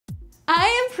I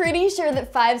am pretty sure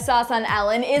that 5 sauce on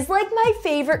Ellen is like my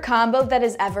favorite combo that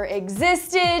has ever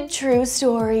existed. True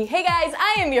story. Hey guys,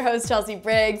 I am your host Chelsea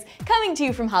Briggs, coming to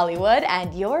you from Hollywood,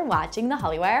 and you're watching the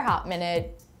Hollywire Hot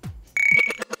Minute.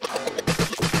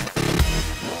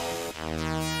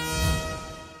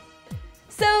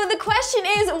 So the question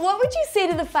is, what would you say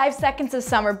to the 5 seconds of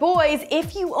summer boys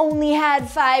if you only had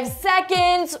 5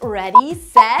 seconds? Ready,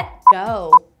 set,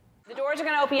 go. The doors are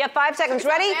gonna open. You have 5 seconds.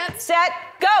 Ready, set,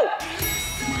 go! Oh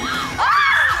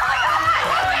my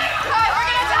God! We're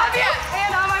gonna top you!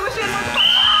 And I wish you had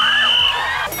more.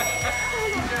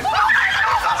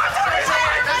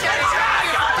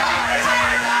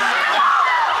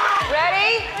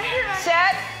 Ready,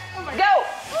 set, go!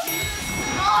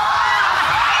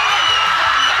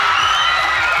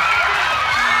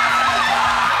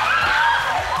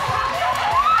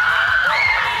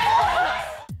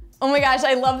 Oh my gosh,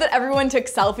 I love that everyone took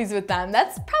selfies with them.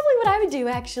 That's probably what I would do,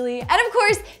 actually. And of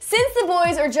course, since the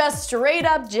boys are just straight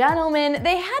up gentlemen,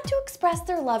 they had to express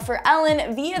their love for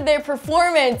Ellen via their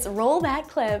performance. Roll that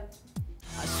clip.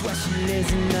 I swear she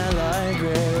lives in the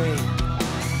library.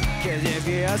 'Cause if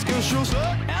you ask her, she'll say,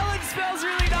 Ellen smells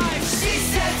really nice. She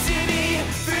said to me,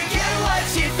 forget what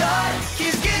you thought.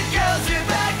 'Cause good girls are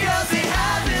bad girls, they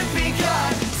haven't been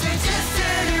caught. So just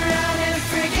turn around and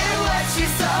forget what you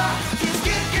saw.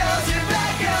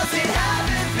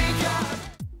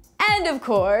 And of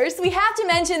course, we have to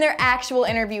mention their actual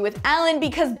interview with Ellen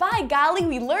because by golly,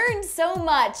 we learned so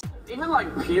much. Even like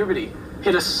puberty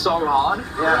hit us so hard.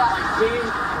 Yeah.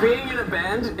 Like being in a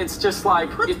band, it's just like,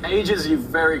 it ages you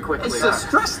very quickly. It's the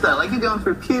stress though, like you're going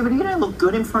through puberty, you don't look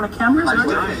good in front of cameras. I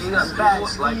You don't. got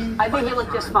bags, like... I think you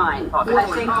look just fine. I think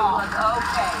you look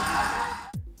okay.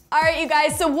 All right, you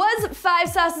guys, so was 5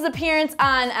 Sauce's appearance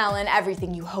on Ellen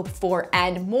everything you hoped for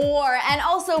and more? And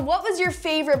also, what was your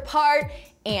favorite part?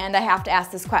 And I have to ask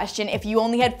this question, if you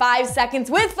only had 5 seconds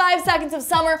with 5 seconds of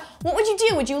summer, what would you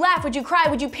do? Would you laugh? Would you cry?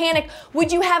 Would you panic?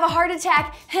 Would you have a heart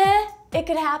attack? Huh? It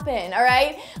could happen, all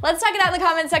right? Let's talk it out in the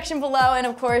comment section below, and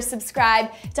of course, subscribe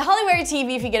to Hollywire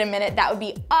TV if you get a minute. That would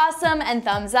be awesome, and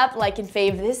thumbs up, like, and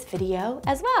fave this video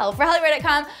as well. For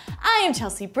Hollywire.com, I am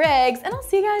Chelsea Briggs, and I'll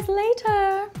see you guys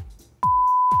later.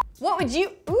 What would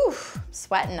you, ooh,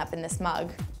 sweating up in this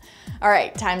mug. All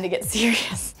right, time to get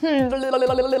serious.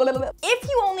 If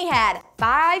you only had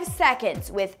 5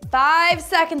 seconds with 5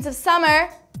 seconds of summer,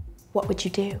 what would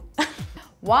you do?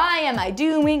 Why am I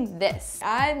doing this?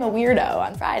 I'm a weirdo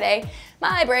on Friday.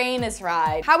 My brain is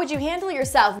fried. How would you handle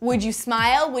yourself? Would you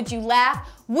smile? Would you laugh?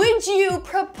 Would you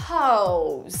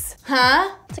propose?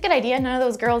 Huh? That's a good idea. None of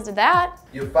those girls did that.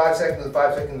 You have 5 seconds with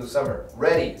 5 seconds of summer.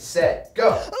 Ready, set,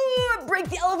 go. Ooh, break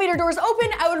the elevator doors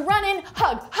open. I would run in,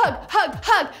 hug, hug, hug,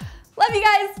 hug. Love you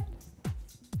guys.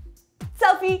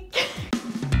 Selfie.